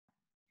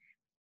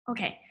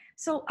Okay,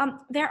 so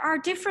there are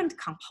different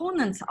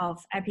components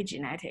of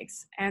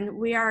epigenetics, and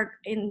we are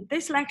in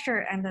this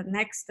lecture and the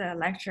next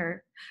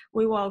lecture,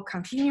 we will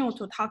continue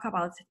to talk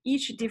about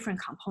each different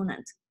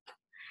component.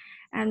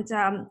 And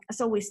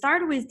so we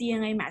start with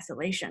DNA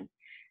methylation.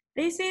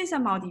 This is a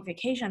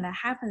modification that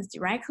happens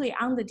directly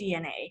on the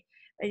DNA,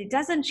 but it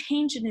doesn't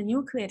change the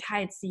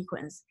nucleotide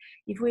sequence.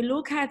 If we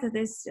look at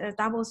this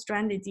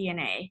double-stranded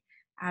DNA,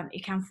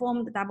 it can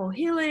form the double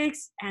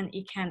helix, and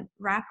it can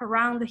wrap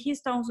around the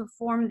histones to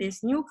form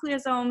these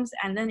nucleosomes,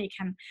 and then it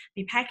can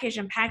be packaged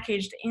and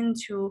packaged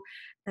into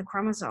the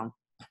chromosome.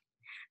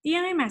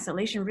 DNA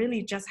methylation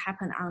really just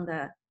happened on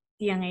the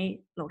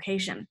DNA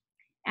location.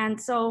 And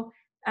so,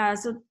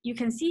 so you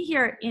can see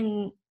here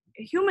in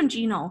human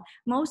genome,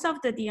 most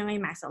of the DNA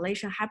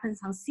methylation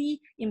happens on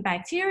C. In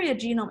bacteria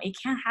genome, it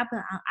can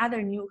happen on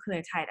other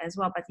nucleotide as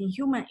well, but in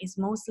human, it's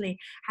mostly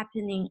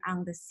happening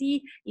on the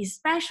C,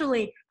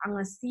 especially on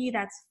the C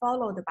that's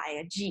followed by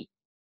a G.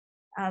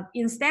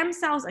 In stem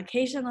cells,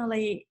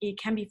 occasionally it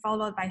can be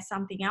followed by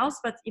something else,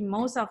 but in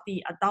most of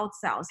the adult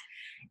cells,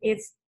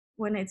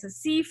 when it's a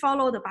C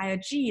followed by a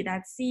G,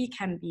 that C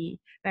can be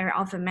very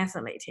often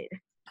methylated.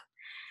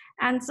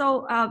 And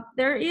so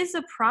there is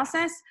a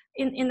process.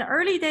 In the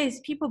early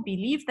days, people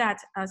believe that,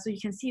 so you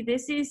can see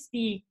this is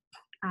the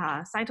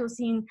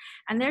cytosine,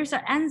 and there's an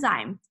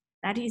enzyme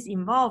that is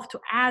involved to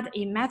add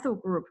a methyl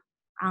group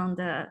on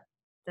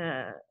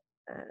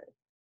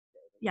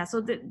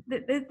so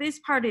this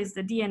part is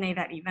the DNA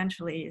that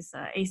eventually is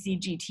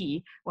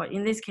ACGT, or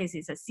in this case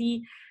it's a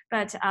C,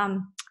 but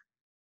on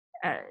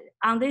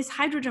this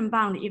hydrogen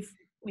bond, if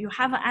you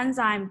have an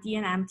enzyme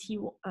DNMT,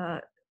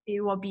 it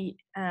will be,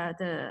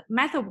 the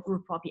methyl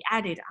group will be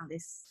added on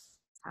this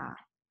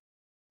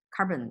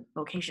carbon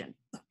location.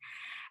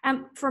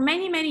 And for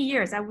many, many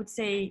years, I would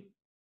say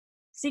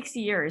 60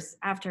 years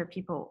after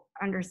people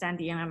understand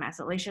DNA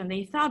methylation,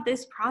 they thought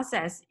this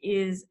process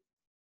is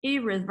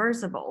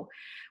irreversible,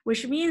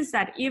 which means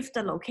that if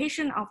the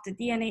location of the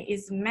DNA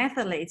is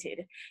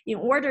methylated, in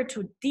order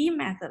to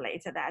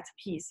demethylate that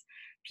piece,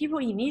 people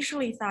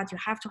initially thought you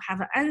have to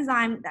have an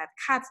enzyme that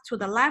cuts to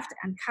the left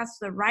and cuts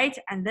to the right,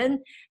 and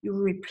then you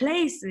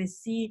replace the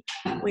C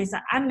with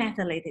an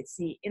unmethylated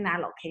C in that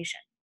location,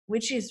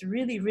 which is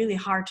really, really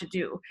hard to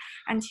do.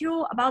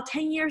 Until about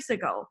 10 years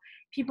ago,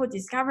 people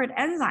discovered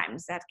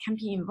enzymes that can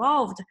be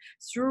involved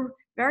through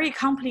very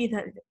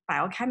complicated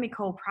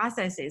biochemical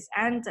processes,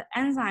 and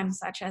enzymes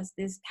such as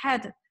this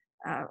TED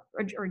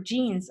or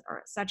genes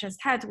or such as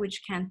TED, which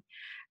can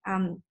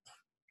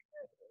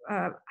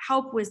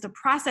help with the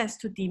process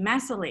to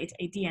demethylate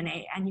a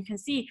DNA. And you can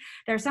see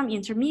there are some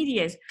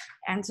intermediates.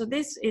 And so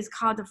this is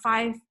called the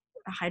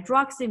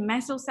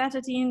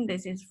 5-hydroxymethylcytosine.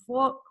 This is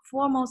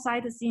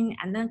formylcytosine,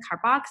 and then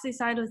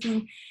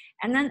carboxycytosine.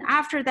 And then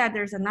after that,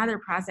 there's another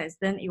process.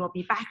 Then it will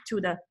be back to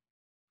the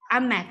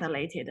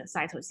unmethylated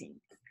cytosine.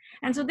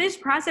 And so this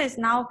process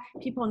now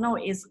people know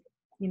is,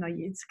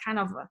 it's kind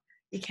of,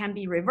 it can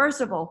be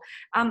reversible.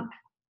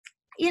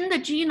 In the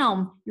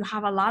genome, you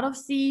have a lot of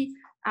C,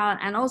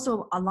 and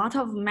also a lot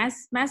of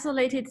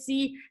methylated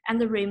C, and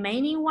the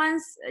remaining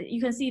ones,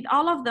 you can see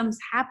all of them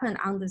happen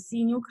on the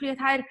C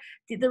nucleotide.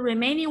 The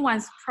remaining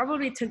ones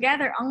probably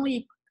together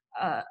only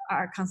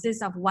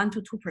consist of 1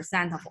 to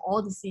 2% of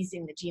all the Cs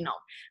in the genome.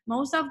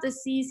 Most of the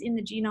Cs in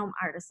the genome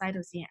are the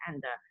cytosine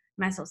and the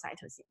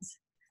methylcytosines.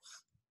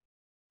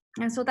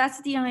 And so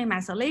that's DNA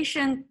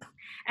methylation.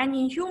 And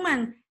in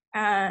human,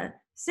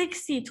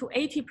 60 to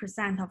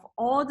 80% of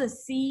all the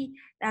C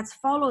that's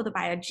followed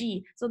by a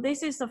G. So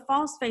this is the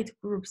phosphate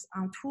groups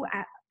on two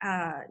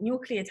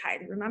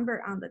nucleotide.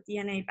 Remember on the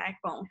DNA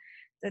backbone,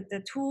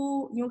 the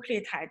two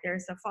nucleotide,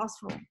 there's a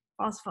phospho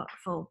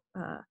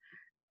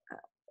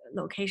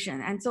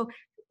location. And so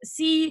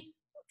C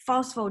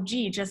phospho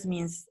G just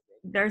means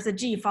there's a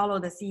G follow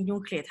the C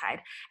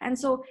nucleotide. And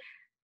so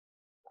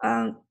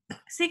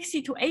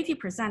 60 to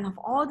 80% of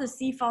all the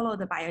C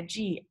followed by a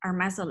G are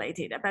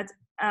methylated. But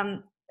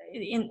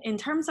in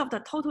terms of the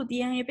total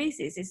DNA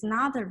basis, it's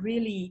not a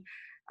really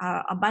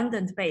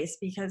abundant base,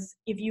 because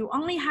if you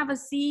only have a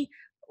C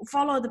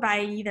followed by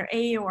either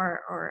A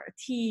or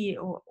T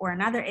or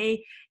another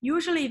A,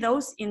 usually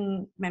those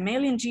in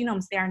mammalian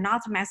genomes, they are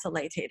not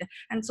methylated.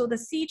 And so the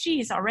CG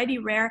is already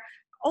rare.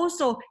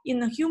 Also in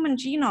the human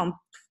genome,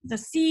 the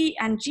C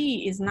and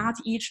G is not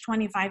each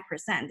 25%,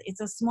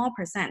 it's a small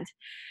percent.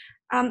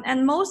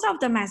 And most of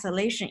the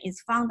methylation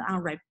is found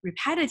on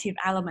repetitive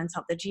elements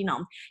of the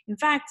genome. In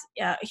fact,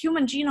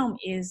 human genome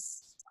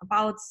is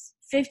about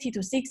 50 to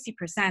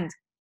 60%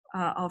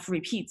 of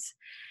repeats.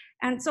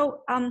 And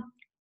so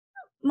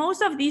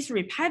most of these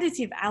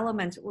repetitive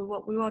elements,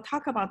 we will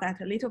talk about that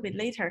a little bit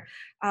later,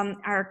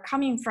 are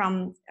coming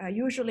from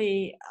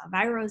usually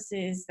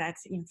viruses that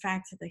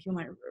infect the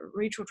human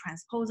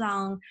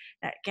retrotransposon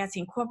that gets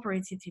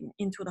incorporated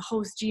into the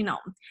host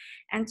genome.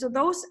 And so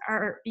those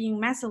are being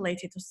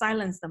methylated to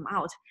silence them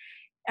out.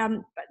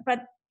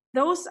 But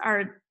those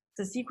are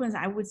the sequence,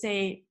 I would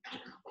say,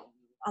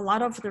 a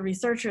lot of the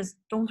researchers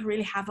don't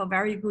really have a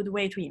very good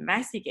way to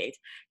investigate.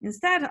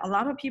 Instead, a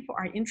lot of people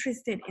are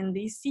interested in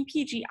these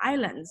CPG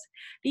islands.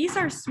 These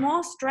are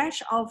small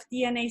stretch of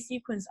DNA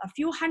sequence, a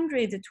few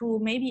hundred to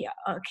maybe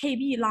a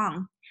KB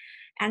long.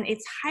 And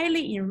it's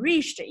highly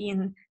enriched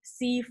in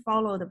C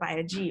followed by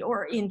a G,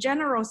 or in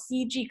general,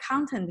 CG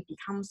content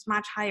becomes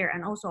much higher.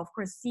 And also, of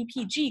course,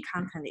 CPG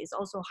content is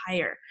also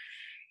higher.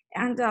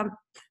 And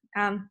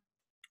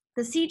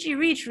the CG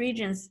rich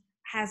regions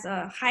has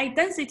a high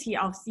density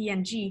of C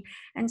and G,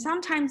 and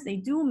sometimes they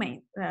do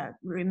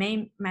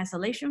remain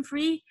methylation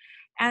free.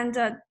 And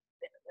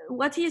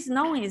what is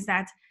known is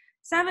that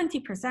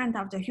 70%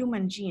 of the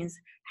human genes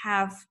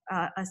have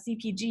a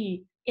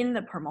CPG in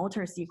the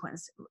promoter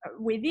sequence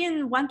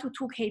within 1 to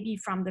 2 kb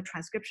from the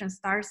transcription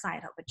start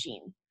site of a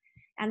gene.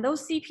 And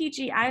those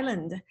CPG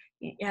island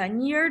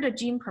near the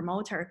gene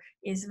promoter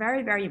is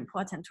very, very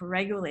important to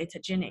regulate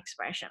gene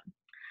expression.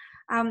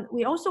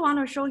 We also want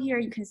to show here,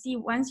 you can see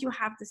once you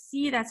have the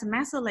C that's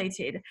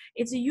methylated,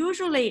 it's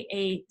usually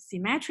a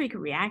symmetric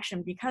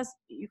reaction, because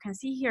you can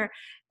see here,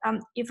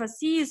 if a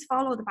C is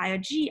followed by a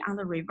G on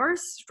the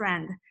reverse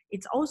strand,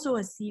 it's also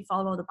a C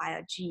followed by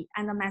a G.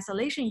 And the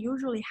methylation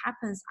usually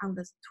happens on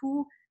the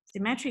 2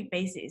 symmetric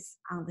bases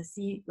on the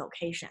C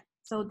location.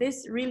 So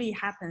this really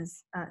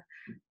happens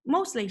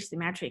mostly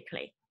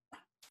symmetrically.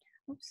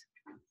 Oops.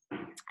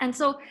 And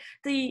so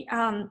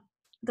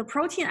the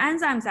protein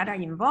enzymes that are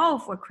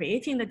involved for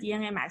creating the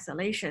DNA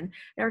methylation,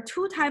 there are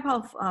 2 types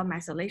of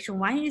methylation.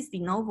 One is de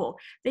novo.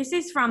 This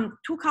is from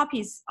 2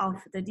 copies of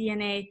the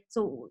DNA.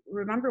 So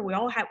remember, we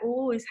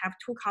always have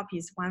 2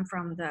 copies, one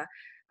from the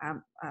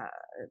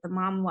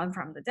mom, one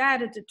from the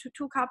dad. The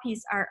two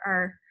copies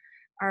are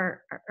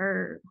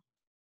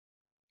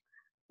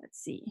let's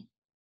see.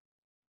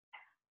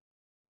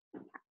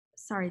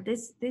 Sorry,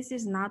 this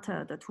is not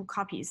the 2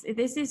 copies.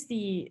 This is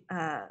the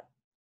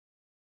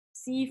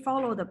C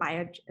followed by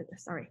a,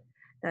 sorry,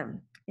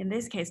 in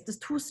this case, the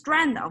 2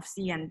 strands of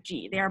C and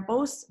G, they are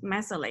both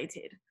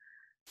methylated.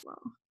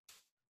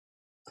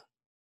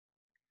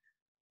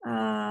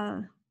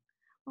 Well,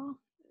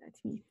 let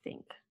me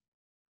think.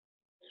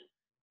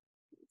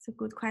 It's a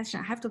good question.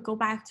 I have to go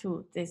back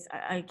to this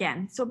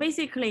again. So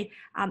basically,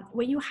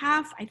 when you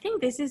have, I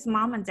think this is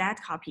mom and dad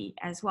copy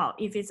as well.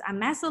 If it's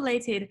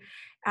unmethylated,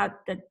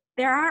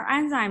 there are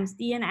enzymes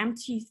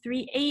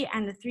DNMT3A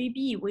and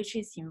 3B, which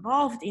is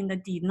involved in the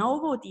de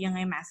novo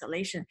DNA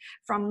methylation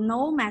from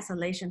no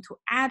methylation to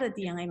add a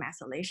DNA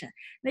methylation.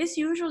 This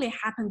usually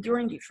happens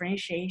during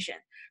differentiation.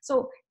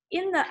 So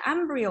in the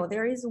embryo,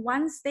 there is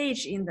one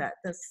stage in the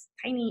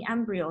tiny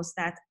embryos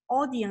that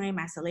all DNA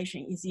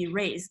methylation is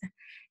erased.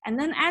 And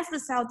then as the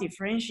cell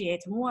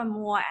differentiates more and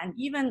more, and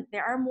even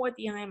there are more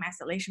DNA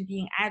methylation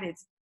being added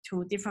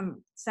to different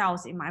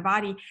cells in my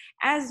body,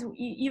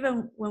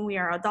 even when we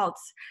are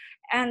adults.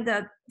 And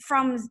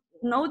from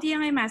no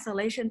DNA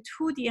methylation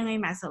to DNA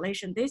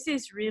methylation, this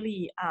is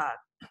really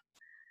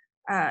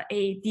a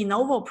de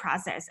novo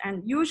process.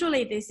 And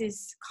usually this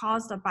is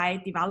caused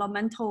by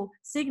developmental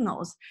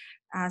signals,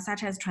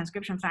 such as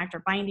transcription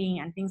factor binding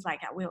and things like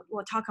that.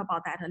 We'll talk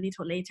about that a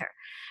little later.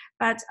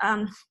 But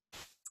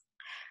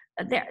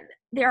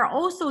there are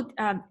also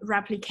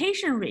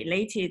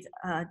replication-related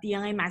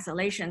DNA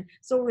methylation.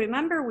 So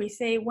remember, we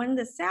say when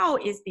the cell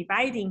is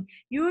dividing,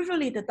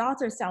 usually the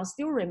daughter cell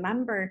still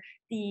remember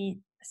the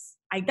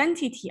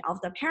identity of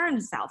the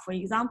parent cell. For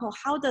example,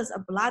 how does a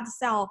blood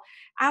cell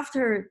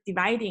after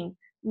dividing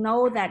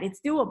know that it's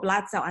still a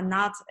blood cell and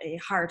not a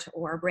heart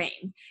or a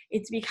brain?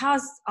 It's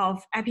because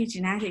of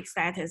epigenetic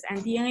status, and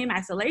DNA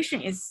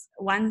methylation is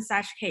one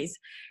such case.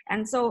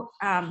 And so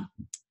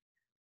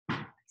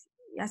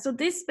yeah, so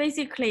this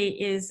basically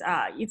is,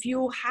 if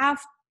you have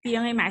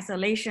DNA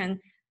methylation,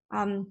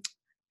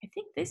 I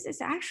think this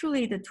is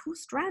actually the 2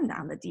 strands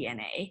on the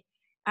DNA.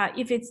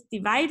 If it's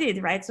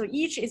divided, right? So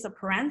each is a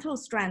parental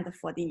strand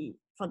for the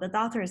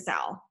daughter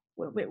cell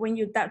when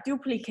you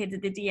duplicate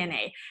the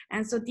DNA.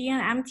 And so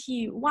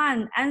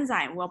DNMT1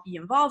 enzyme will be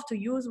involved to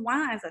use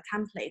one as a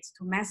template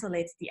to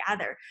methylate the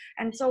other.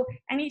 And so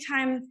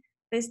anytime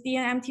this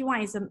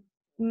DNMT1 is a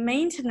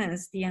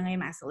maintenance DNA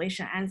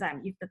methylation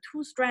enzyme, if the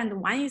 2 strands,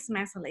 one is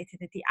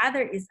methylated, the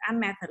other is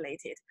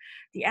unmethylated,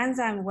 the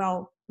enzyme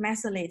will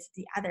methylate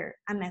the other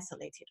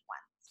unmethylated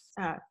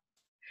one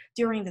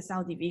during the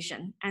cell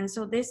division. And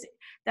so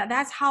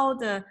that's how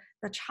the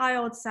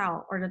child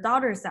cell or the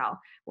daughter cell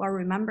will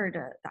remember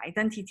the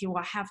identity,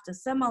 will have the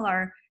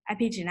similar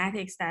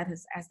epigenetic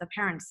status as the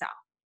parent cell.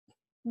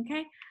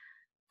 Okay.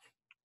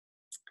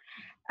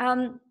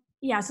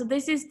 Yeah, so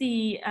this is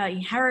the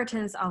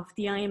inheritance of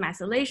DNA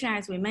methylation.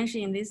 As we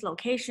mentioned in this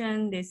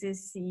location, this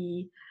is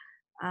the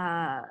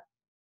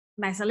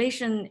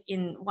methylation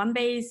in one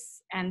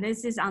base, and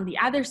this is on the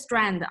other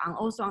strand,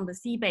 also on the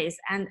C base.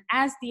 And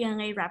as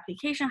DNA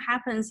replication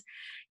happens,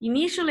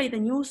 initially the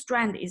new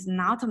strand is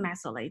not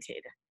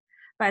methylated,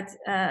 but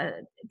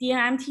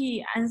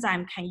DNMT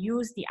enzyme can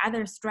use the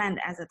other strand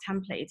as a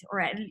template,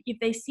 or if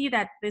they see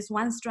that this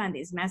one strand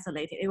is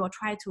methylated, it will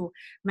try to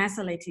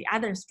methylate the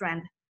other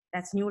strand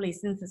that's newly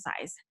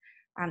synthesized.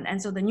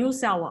 And so the new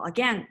cell will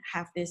again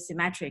have this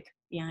symmetric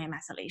DNA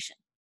methylation,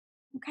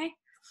 okay?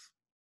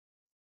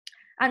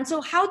 And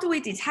so how do we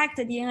detect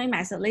the DNA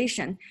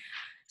methylation?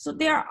 So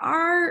there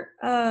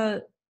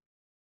are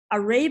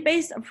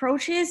array-based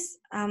approaches,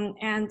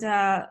 and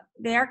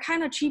they are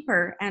kind of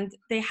cheaper, and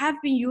they have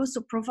been used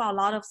to profile a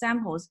lot of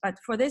samples. But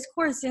for this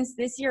course, since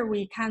this year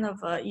we kind of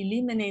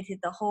eliminated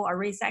the whole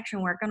array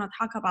section, we're going to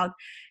talk about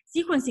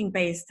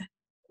sequencing-based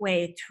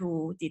way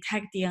to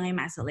detect DNA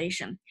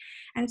methylation.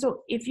 And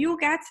so if you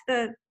get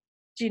the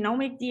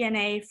genomic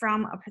DNA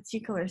from a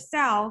particular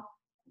cell,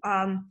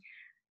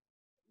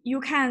 you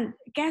can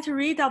get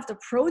rid of the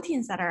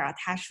proteins that are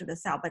attached to the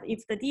cell. But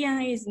if the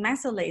DNA is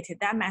methylated,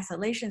 that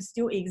methylation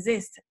still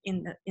exists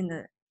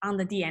on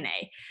the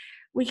DNA.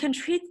 We can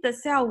treat the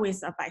cell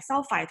with a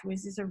bisulfite,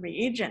 which is a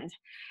reagent,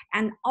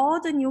 and all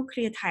the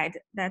nucleotide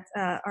that,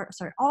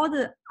 all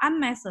the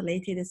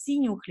unmethylated C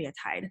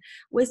nucleotide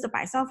with the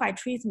bisulfite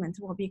treatment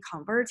will be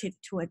converted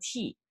to a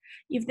T.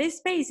 If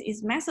this base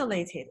is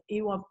methylated,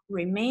 it will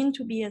remain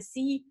to be a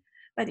C,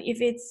 but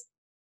if it's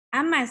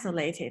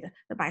unmethylated,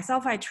 the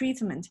bisulfite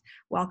treatment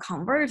will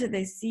convert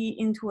the C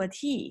into a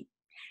T.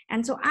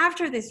 And so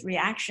after this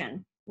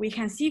reaction, we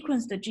can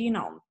sequence the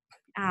genome.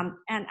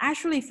 And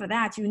actually for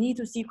that, you need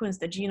to sequence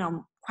the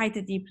genome quite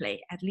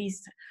deeply, at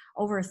least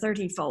over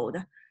 30-fold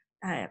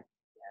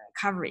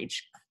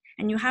coverage.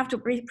 And you have to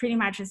pretty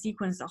much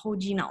sequence the whole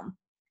genome.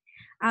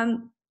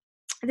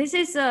 This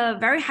is a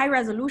very high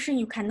resolution.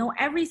 You can know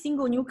every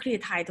single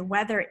nucleotide,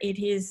 whether it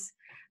is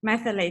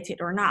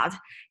methylated or not.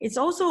 It's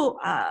also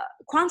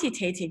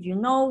quantitative. You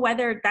know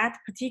whether that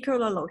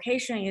particular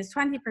location is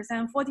 20%,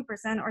 40%,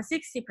 or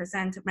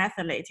 60%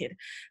 methylated.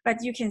 But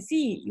you can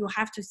see you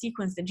have to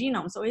sequence the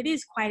genome, so it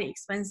is quite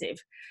expensive.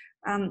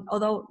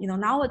 Although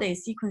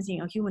nowadays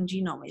sequencing a human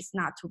genome is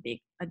not too big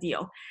a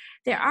deal.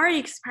 There are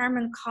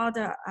experiments called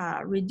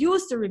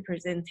reduced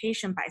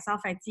representation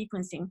bisulfite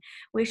sequencing,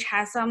 which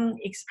has some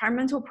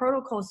experimental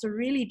protocols to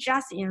really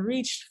just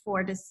enrich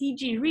for the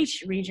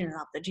CG-rich region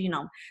of the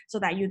genome, so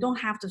that you don't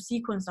have to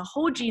sequence the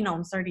whole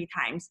genome 30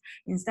 times.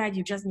 Instead,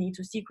 you just need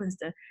to sequence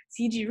the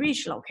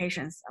CG-rich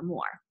locations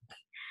more.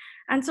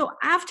 And so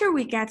after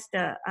we get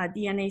the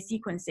DNA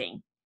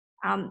sequencing,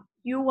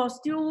 you will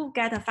still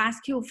get a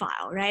FASTQ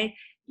file, right?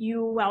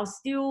 You will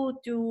still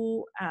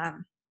do,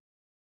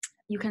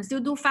 you can still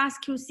do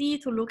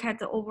FastQC to look at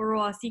the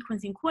overall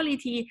sequencing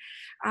quality.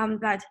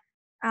 But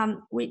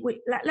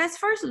let's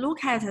first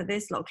look at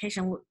this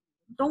location.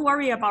 Don't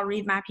worry about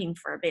read mapping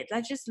for a bit.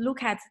 Let's just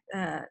look at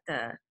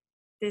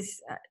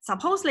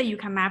supposedly you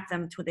can map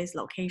them to this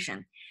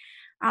location.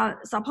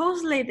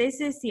 Supposedly this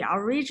is the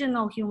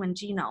original human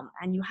genome,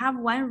 and you have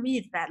one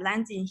read that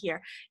lands in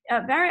here.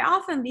 Very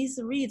often these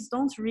reads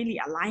don't really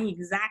align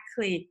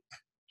exactly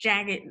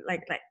jagged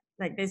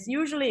like this.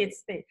 Usually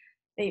it's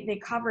they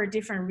cover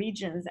different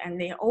regions and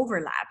they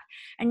overlap.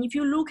 And if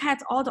you look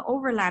at all the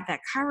overlap that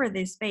cover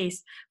this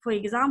space, for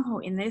example,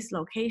 in this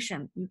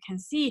location, you can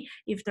see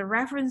if the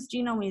reference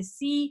genome is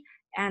C,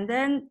 and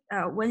then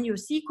when you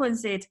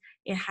sequence it,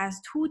 it has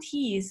 2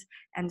 T's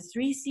and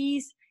 3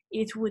 C's,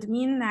 it would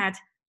mean that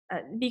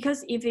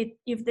because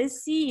if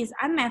this C is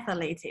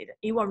unmethylated,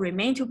 it will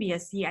remain to be a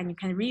C and you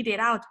can read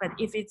it out. But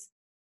if it's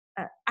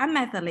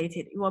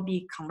unmethylated, it will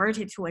be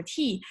converted to a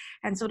T.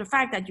 And so the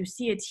fact that you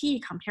see a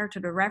T compared to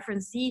the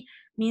reference C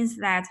means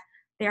that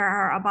there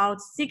are about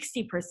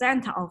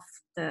 60% of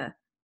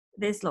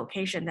this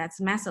location that's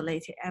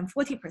methylated and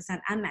 40%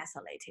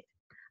 unmethylated.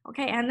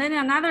 Okay, and then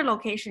another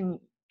location,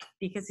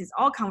 because it's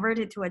all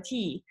converted to a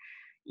T,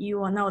 you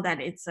will know that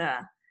it's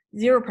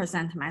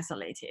 0%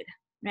 methylated.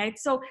 Right,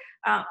 so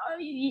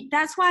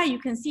that's why you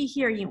can see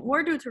here, in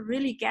order to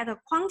really get a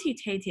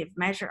quantitative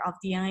measure of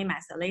DNA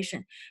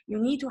methylation, you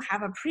need to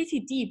have a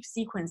pretty deep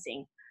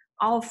sequencing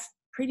of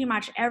pretty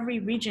much every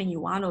region you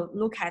want to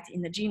look at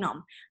in the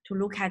genome to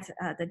look at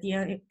the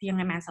DNA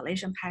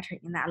methylation pattern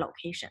in that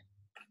location.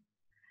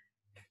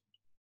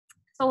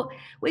 So,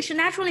 which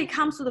naturally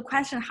comes to the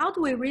question, how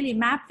do we really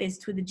map this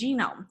to the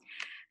genome?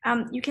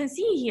 You can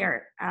see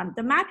here,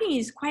 the mapping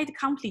is quite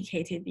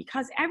complicated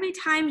because every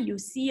time you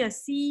see a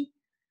C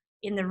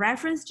in the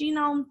reference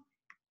genome,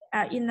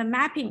 in the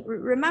mapping,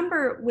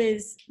 remember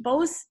with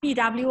both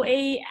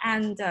BWA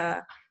and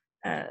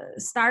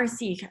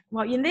STAR-seq,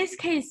 well, in this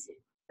case,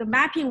 the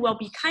mapping will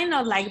be kind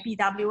of like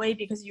BWA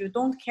because you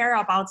don't care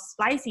about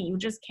splicing, you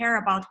just care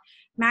about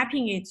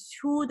mapping it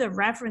to the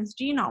reference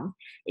genome,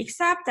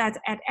 except that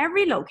at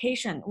every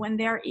location, when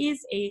there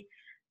is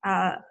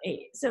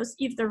so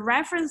if the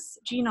reference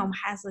genome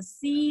has a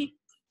C,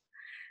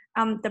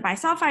 the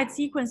bisulfite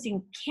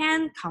sequencing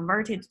can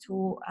convert it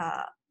to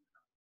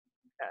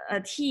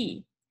a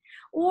T,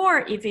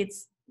 or if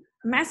it's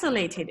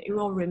methylated, it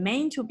will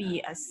remain to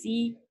be a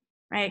C,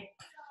 right?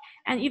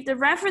 And if the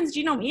reference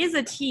genome is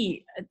a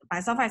T,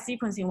 bisulfite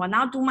sequencing will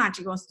not do much,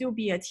 it will still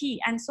be a T.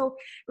 And so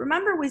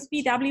remember with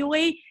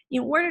BWA,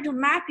 in order to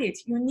map it,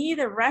 you need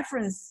a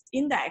reference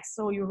index.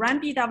 So you run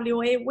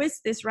BWA with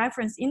this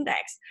reference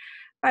index.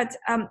 But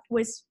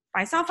with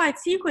bisulfite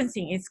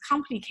sequencing, it's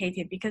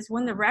complicated because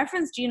when the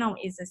reference genome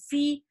is a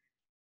C,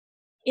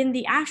 in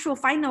the actual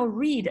final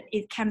read,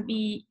 it can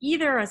be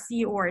either a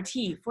C or a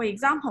T. For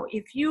example,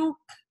 if you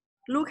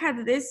look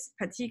at this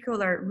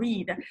particular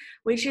read,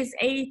 which is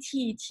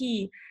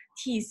ATTTCG,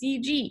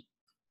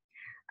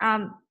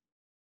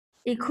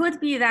 it could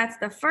be that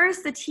the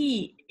first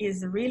T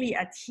is really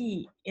a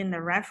T in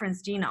the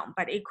reference genome,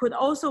 but it could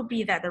also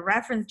be that the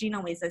reference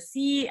genome is a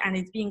C and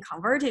it's being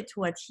converted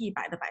to a T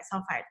by the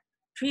bisulfite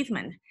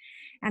treatment.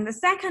 And the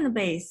second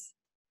base,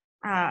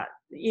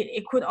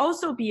 it could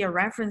also be a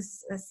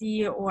reference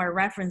C or a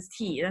reference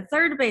T. The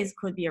third base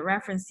could be a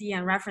reference C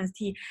and reference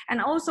T. And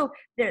also,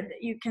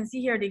 you can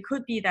see here, they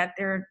could be that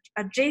they're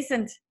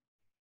adjacent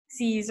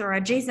Cs or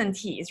adjacent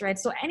Ts, right?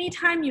 So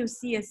anytime you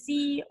see a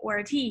C or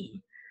a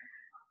T,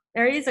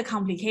 there is a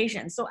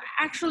complication. So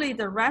actually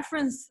the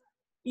reference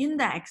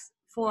index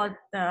for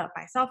the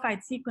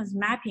bisulfite sequence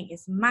mapping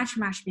is much,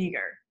 much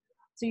bigger.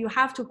 So you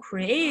have to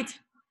create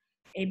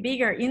a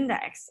bigger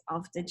index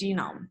of the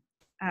genome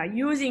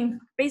using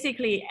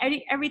basically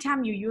every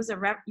time you use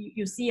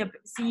you see a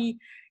C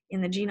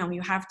in the genome,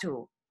 you have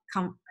to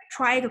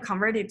try to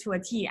convert it to a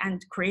T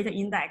and create an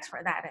index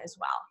for that as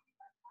well.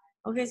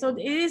 Okay, so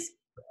it is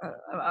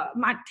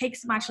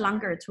takes much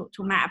longer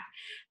to map.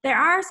 There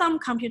are some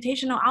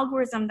computational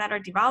algorithms that are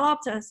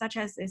developed, such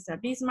as this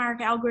Bismarck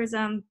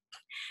algorithm.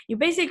 You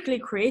basically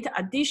create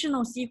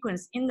additional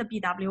sequence in the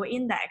BW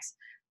index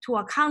to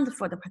account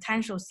for the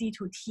potential C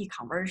to T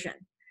conversion.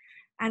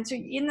 And so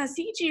in the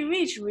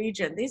CG-rich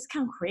region, this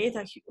can create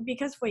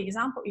because for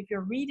example, if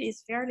your read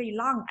is fairly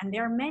long and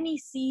there are many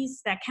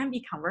Cs that can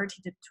be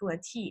converted to a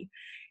T,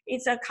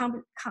 it's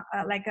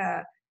like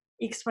a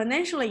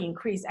exponentially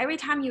increase. Every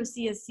time you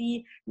see a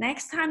C,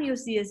 next time you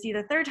see a C,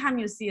 the third time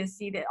you see a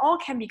C, they all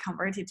can be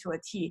converted to a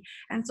T.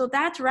 And so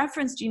that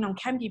reference genome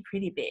can be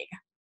pretty big.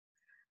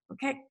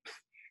 Okay.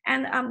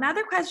 And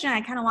another question I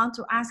kind of want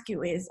to ask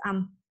you is,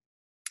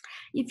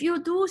 if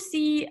you do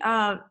see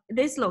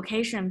this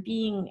location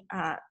being,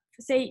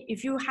 say,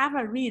 if you have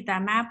a read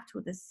that map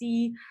to the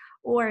C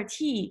or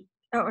T,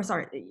 or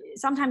sorry,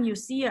 sometimes you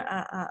see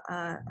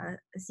a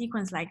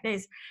sequence like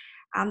this,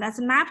 that's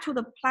mapped to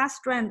the plus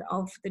strand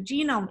of the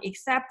genome,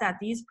 except that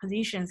these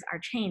positions are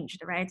changed,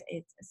 right?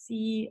 It's a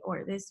C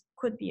or this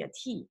could be a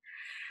T.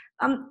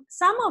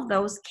 Some of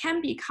those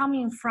can be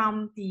coming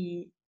from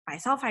the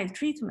bisulfite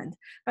treatment,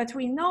 but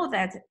we know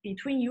that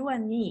between you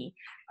and me,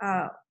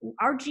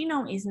 our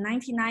genome is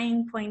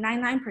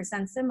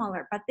 99.99%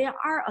 similar, but there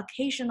are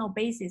occasional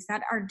bases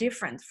that are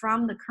different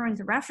from the current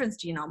reference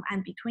genome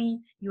and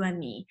between you and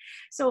me.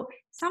 So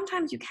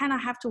sometimes you kind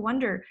of have to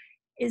wonder,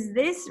 is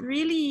this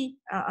really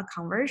a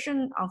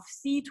conversion of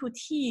C to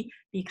T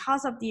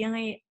because of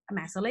DNA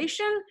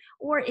methylation,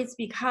 or it's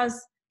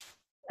because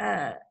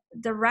the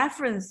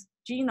reference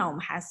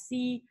genome has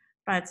C,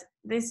 but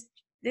this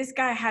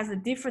guy has a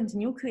different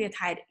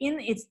nucleotide in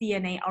its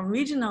DNA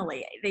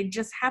originally. They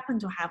just happen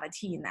to have a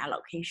T in that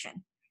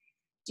location.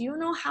 Do you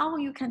know how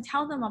you can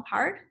tell them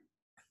apart?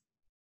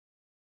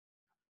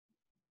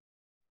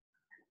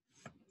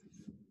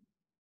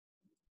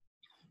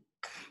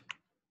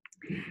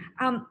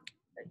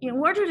 In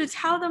order to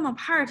tell them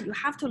apart, you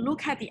have to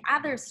look at the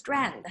other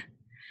strand.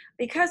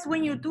 Because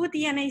when you do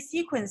DNA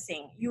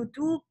sequencing, you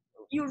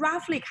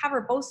roughly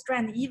cover both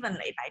strands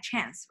evenly by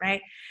chance,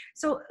 right?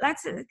 So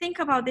let's think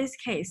about this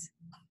case.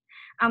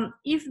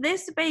 If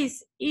this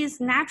base is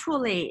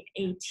naturally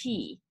a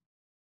T,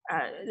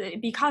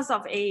 because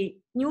of a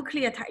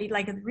nucleotide,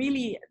 like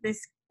really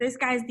this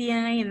guy's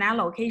DNA in that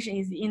location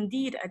is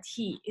indeed a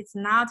T. It's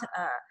not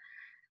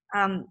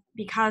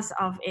because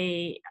of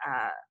a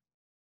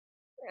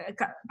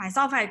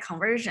bisulfite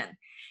conversion.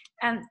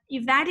 And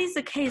if that is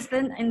the case,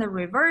 then in the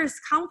reverse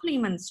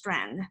complement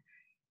strand,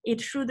 it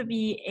should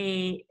be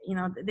a,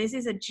 this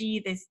is a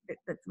G,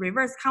 the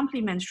reverse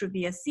complement should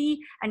be a C.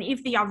 And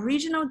if the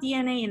original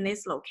DNA in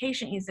this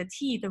location is a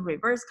T, the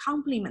reverse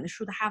complement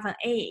should have an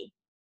A.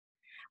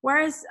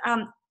 Whereas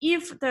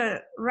if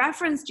the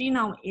reference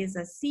genome is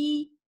a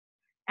C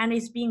and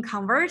is being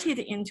converted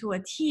into a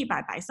T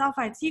by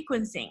bisulfite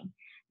sequencing,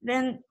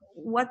 then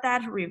what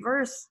that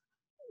reverse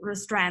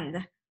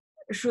strand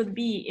should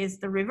be is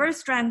the reverse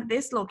strand,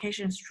 this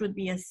location should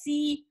be a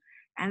C,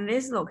 and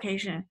this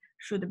location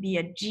should be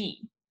a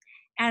G.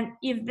 And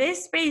if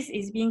this space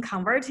is being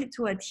converted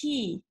to a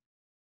T,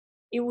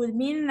 it would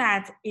mean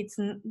that it's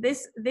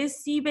this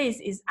C base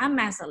is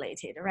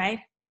unmethylated, right?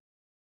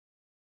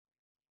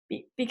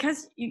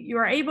 Because you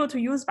are able to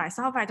use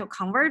bisulfite to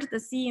convert the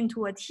C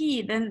into a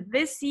T, then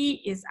this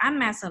C is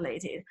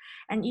unmethylated.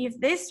 And if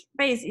this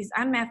base is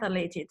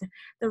unmethylated,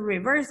 the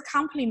reverse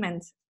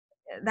complement,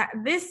 that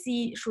this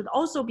C should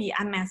also be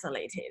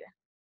unmethylated.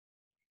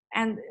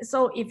 And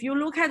so if you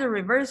look at the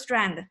reverse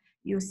strand,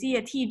 you see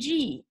a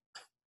TG,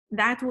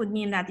 that would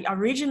mean that the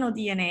original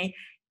DNA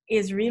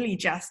is really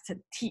just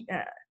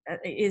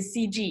is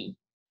CG,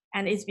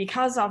 and it's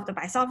because of the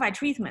bisulfite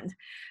treatment.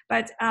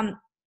 But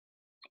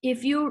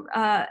if you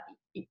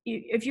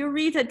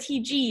read a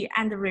TG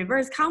and the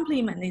reverse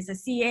complement is a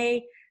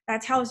CA,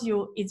 that tells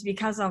you it's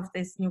because of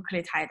this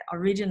nucleotide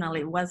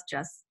originally was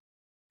just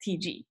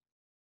TG.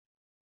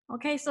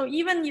 Okay, so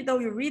even though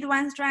you read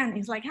one strand,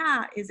 it's like,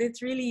 is it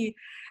really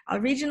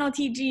original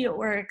TG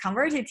or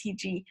converted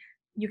TG?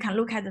 You can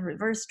look at the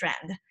reverse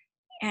strand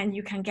and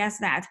you can guess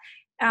that.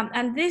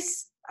 And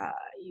this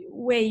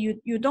way,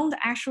 you don't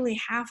actually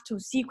have to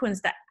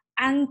sequence the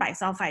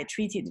N-bisulfite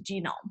treated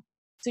genome.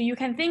 So you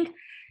can think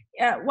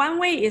one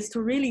way is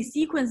to really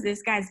sequence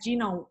this guy's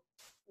genome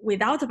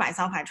without a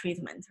bisulfite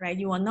treatment, right?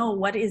 You will know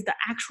what is the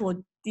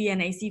actual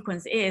DNA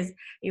sequence is.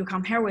 You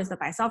compare with the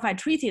bisulfite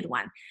treated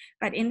one.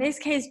 But in this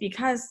case,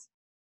 because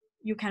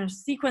you can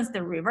sequence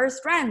the reverse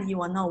strand, you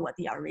will know what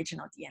the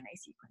original DNA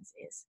sequence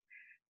is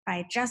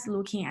by just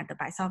looking at the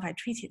bisulfite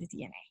treated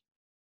DNA.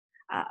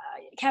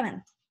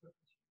 Kevin.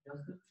 Does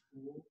the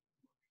tool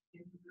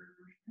into the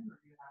reverse strand, or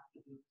do you have to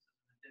do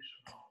some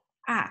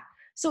additional?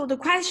 So the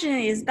question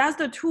is, does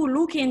the tool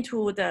look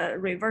into the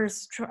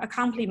reverse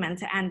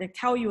complement and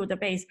tell you the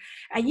base?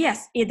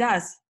 Yes, it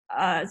does.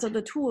 So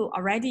the tool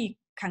already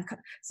can.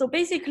 So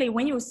basically,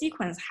 when you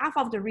sequence, half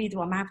of the read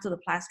will map to the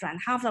plus strand,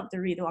 half of the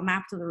read will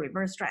map to the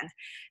reverse strand,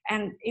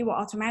 and it will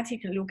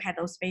automatically look at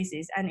those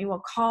bases, and it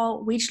will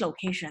call which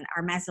location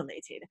are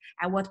methylated,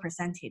 at what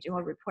percentage. It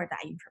will report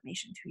that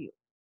information to you.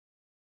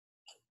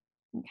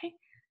 Okay.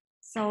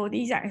 So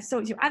these are, so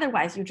you,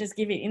 otherwise you just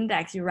give it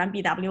index, you run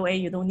BWA,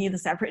 you don't need a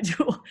separate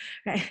tool,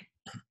 right?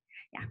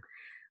 Yeah,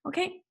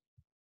 okay.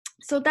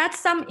 So that's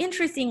some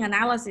interesting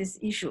analysis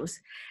issues.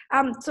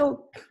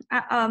 So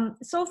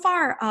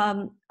far,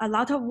 a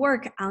lot of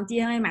work on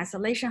DNA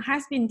methylation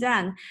has been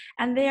done,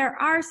 and there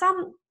are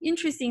some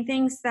interesting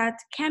things that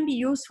can be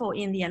useful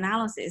in the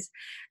analysis.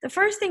 The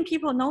first thing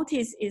people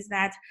notice is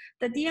that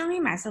the DNA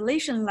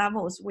methylation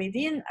levels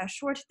within a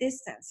short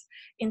distance,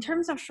 in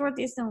terms of short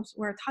distance,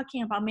 we're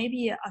talking about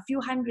maybe a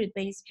few hundred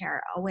base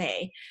pair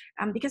away,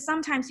 because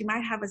sometimes you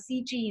might have a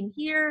CG in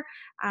here,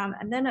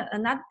 and then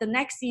the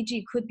next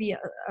CG could be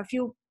a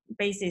few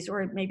bases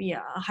or maybe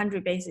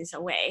 100 bases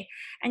away.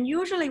 And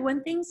usually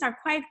when things are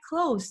quite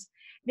close,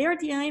 their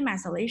DNA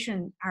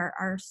methylation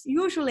are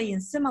usually in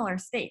similar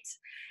states.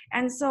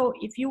 And so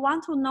if you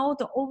want to know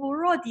the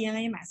overall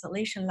DNA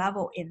methylation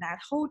level in that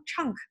whole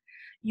chunk,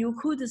 you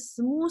could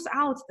smooth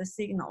out the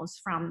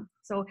signals from,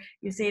 so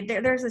you say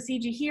there's a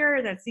CG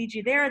here, there's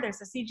CG there,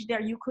 there's a CG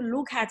there. You could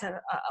look at a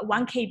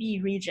 1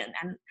 KB region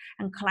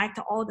and collect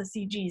all the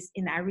CGs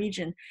in that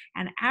region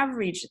and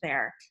average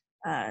their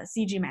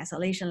CG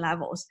methylation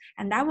levels.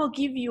 And that will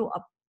give you a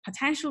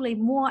potentially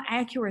more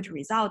accurate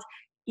result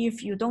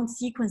if you don't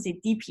sequence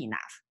it deep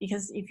enough.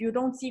 Because if you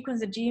don't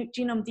sequence the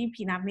genome deep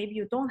enough, maybe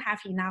you don't have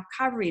enough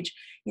coverage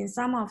in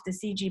some of the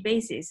CG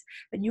bases,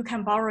 but you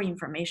can borrow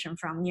information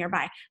from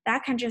nearby.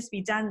 That can just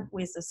be done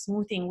with a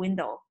smoothing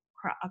window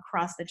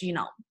across the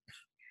genome.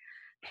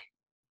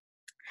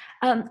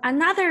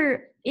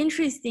 Another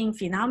interesting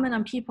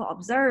phenomenon people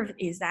observe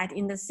is that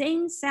in the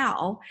same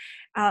cell,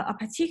 a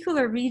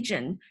particular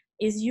region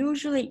is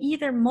usually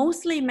either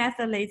mostly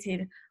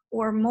methylated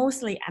or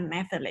mostly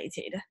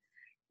unmethylated.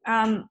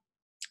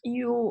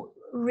 You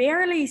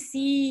rarely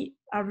see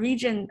a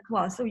region,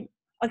 well, so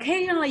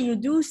occasionally you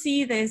do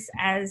see this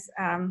as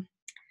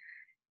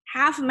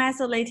half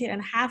methylated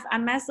and half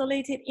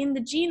unmethylated in the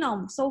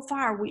genome. So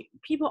far,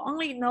 people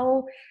only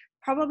know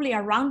probably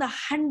around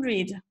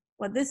 100.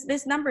 Well,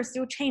 this number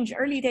still change.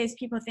 Early days,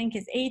 people think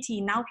it's 80.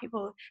 Now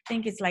people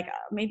think it's like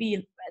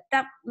maybe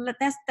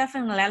that's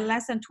definitely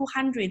less than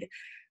 200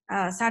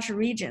 such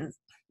regions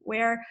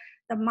where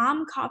the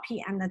mom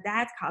copy and the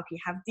dad copy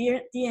have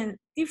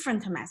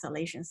different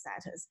methylation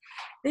status.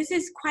 This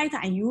is quite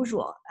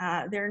unusual.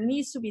 There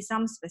needs to be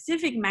some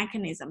specific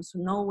mechanisms to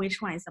know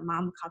which one is the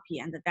mom copy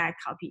and the dad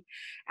copy.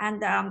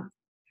 And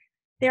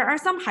there are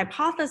some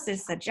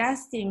hypotheses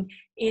suggesting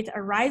it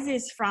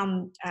arises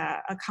from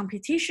a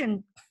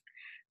competition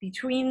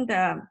between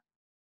the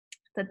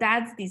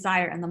dad's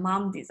desire and the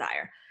mom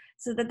desire.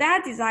 So the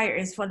dad desire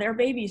is for their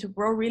baby to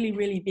grow really,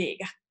 really big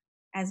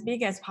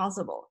as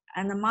possible.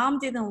 And the mom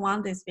didn't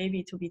want this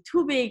baby to be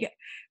too big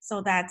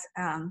so that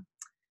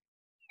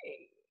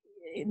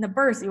in the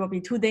birth, it will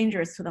be too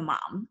dangerous to the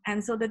mom.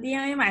 And so the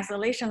DNA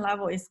methylation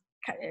level is,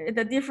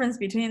 the difference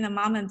between the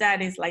mom and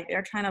dad is like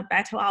they're trying to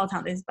battle out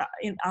on this,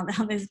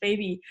 on this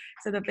baby.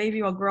 So the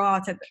baby will grow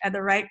out at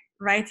the right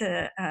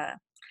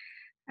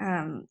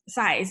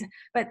size.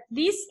 But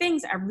these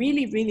things are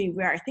really, really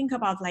rare. Think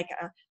about like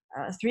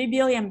a 3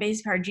 billion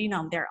base pair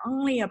genome. There are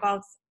only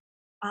about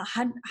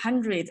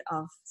 100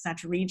 of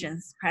such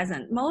regions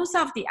present. Most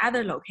of the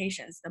other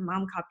locations, the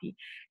mom copy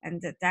and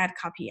the dad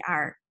copy,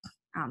 are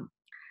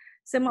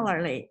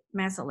similarly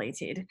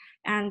methylated.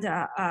 And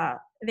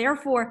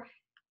therefore,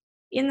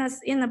 in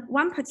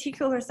one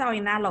particular cell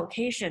in that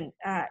location,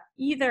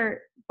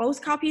 either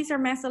both copies are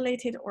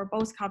methylated or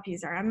both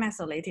copies are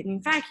unmethylated.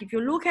 In fact, if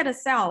you look at a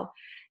cell,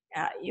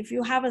 if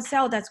you have a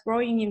cell that's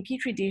growing in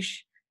Petri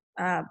dish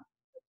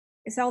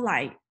cell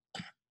line,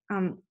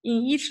 in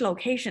each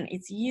location,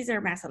 it's either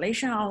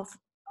methylation of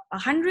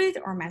 100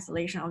 or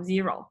methylation of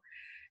 0.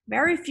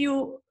 Very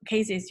few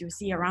cases you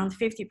see around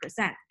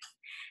 50%.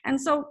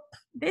 And so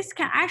this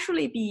can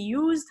actually be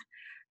used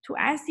to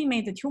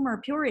estimate the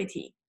tumor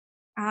purity.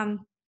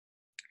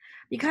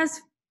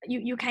 because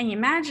you can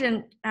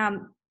imagine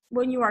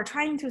when you are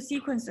trying to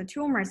sequence the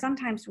tumor,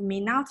 sometimes we may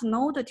not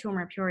know the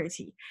tumor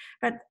purity,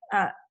 but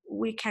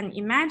we can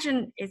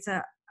imagine it's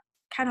a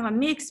kind of a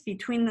mix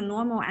between the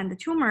normal and the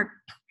tumor.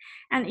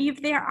 And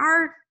if there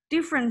are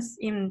difference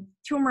in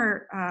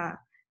tumor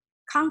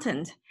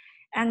content,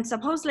 and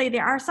supposedly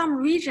there are some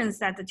regions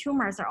that the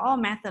tumors are all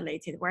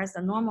methylated, whereas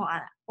the normal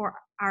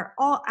are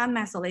all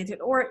unmethylated,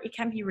 or it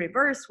can be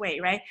reverse way,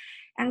 right?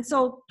 And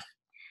so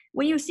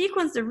when you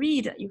sequence the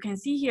read, you can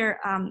see here,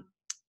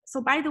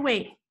 so by the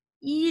way,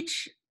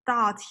 each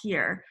dot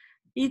here,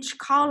 each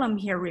column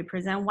here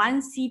represent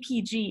one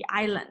CPG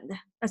island,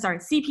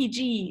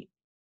 CPG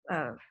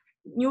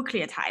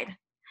nucleotide.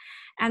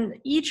 And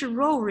each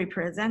row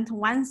represents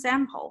one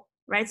sample,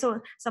 right? So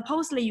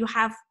supposedly you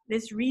have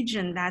this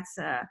region that's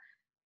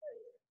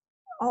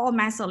all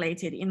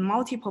methylated in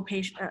multiple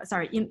patients,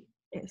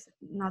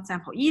 not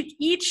sample.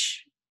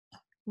 Each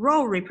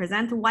row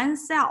represents one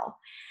cell.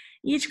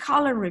 Each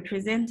column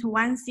represents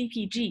one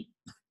CPG.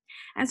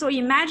 And so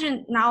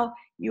imagine now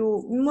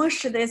you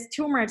mush this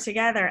tumor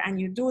together and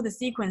you do the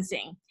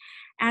sequencing.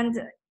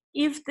 And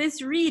if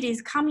this read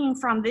is coming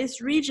from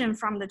this region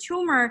from the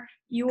tumor,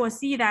 you will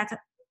see that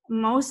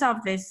most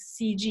of these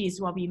CGs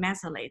will be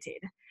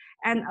methylated.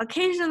 And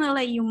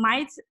occasionally you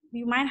might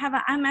have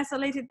an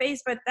unmethylated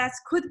base, but that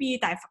could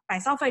be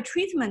disulfide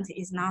treatment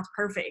is not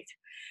perfect.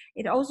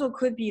 It also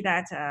could be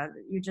that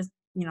you just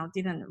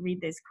didn't read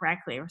this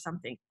correctly or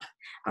something.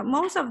 But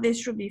most of this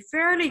should be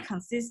fairly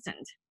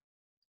consistent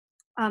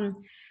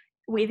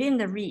within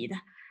the read.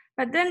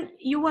 But then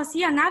you will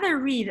see another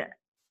read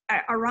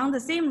around the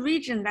same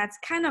region that's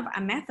kind of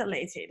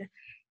unmethylated.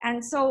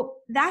 And so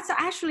that's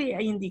actually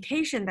an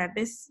indication that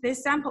this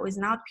sample is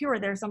not pure.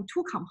 There's some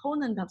two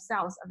component of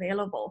cells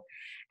available.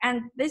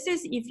 And this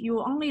is if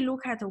you only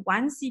look at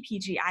one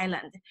CPG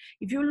island.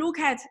 If you look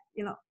at,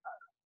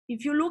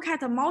 if you look at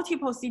the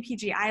multiple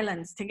CPG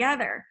islands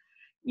together,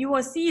 you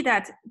will see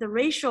that the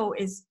ratio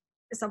is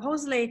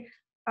supposedly,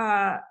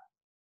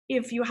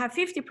 if you have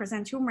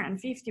 50% tumor and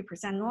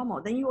 50%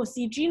 normal, then you will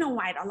see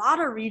genome-wide a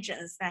lot of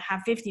regions that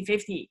have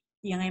 50-50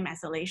 DNA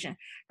methylation.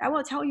 That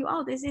will tell you,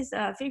 oh, this is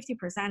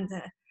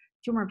 50%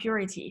 tumor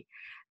purity.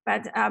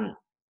 But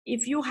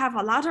if you have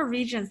a lot of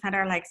regions that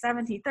are like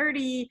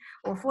 70-30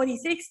 or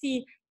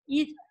 40-60,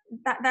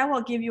 that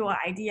will give you an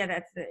idea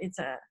that it's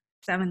a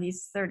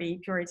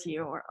 70-30 purity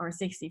or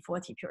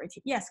 60-40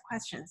 purity. Yes,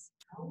 questions?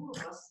 How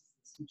robust is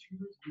this? Do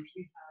tumors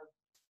usually have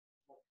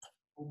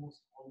almost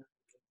all of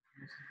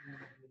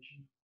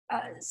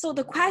so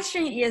the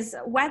question is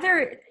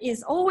whether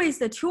it's always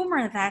the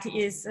tumor that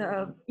is,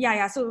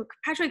 so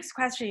Patrick's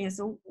question is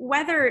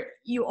whether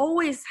you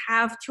always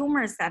have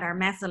tumors that are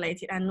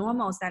methylated and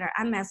normals that are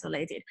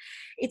unmethylated.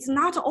 It's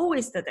not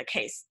always the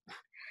case.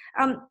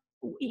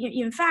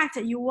 In fact,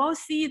 you will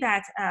see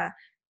that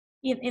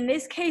in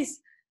this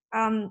case,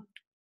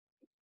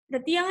 the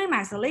DNA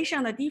methylation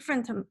on the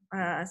different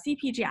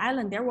CPG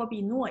island, there will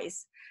be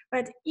noise.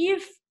 But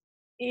if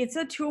it's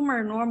a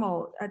tumor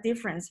normal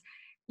difference,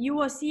 you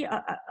will see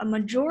a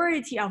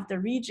majority of the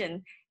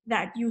region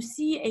that you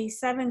see a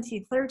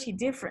 70-30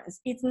 difference.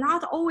 It's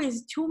not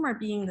always tumor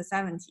being the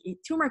 70,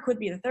 tumor could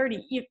be the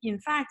 30. If, in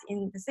fact,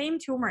 in the same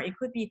tumor, it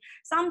could be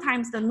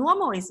sometimes the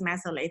normal is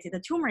methylated,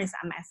 the tumor is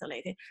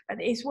unmethylated,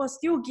 but it will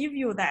still give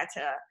you that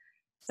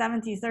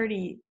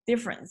 70-30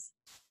 difference.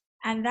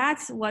 And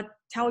that's what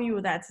tell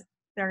you that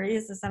there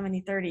is a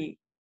 70-30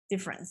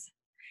 difference.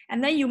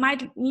 And then you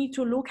might need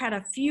to look at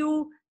a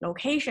few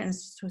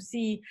locations to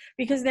see,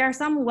 because there are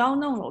some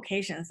well-known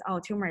locations, oh,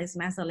 tumor is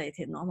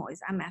methylated, normal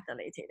is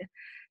unmethylated.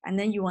 And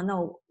then you will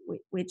know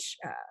which,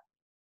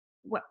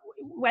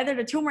 whether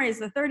the tumor is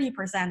the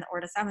 30% or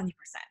the 70%.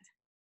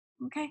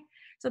 Okay,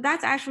 so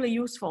that's actually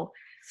useful.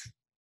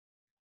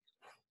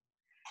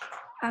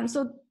 That's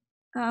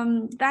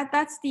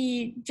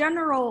the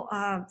general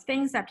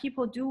things that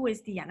people do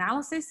with the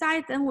analysis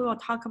side. Then we will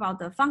talk about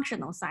the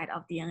functional side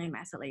of DNA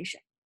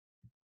methylation.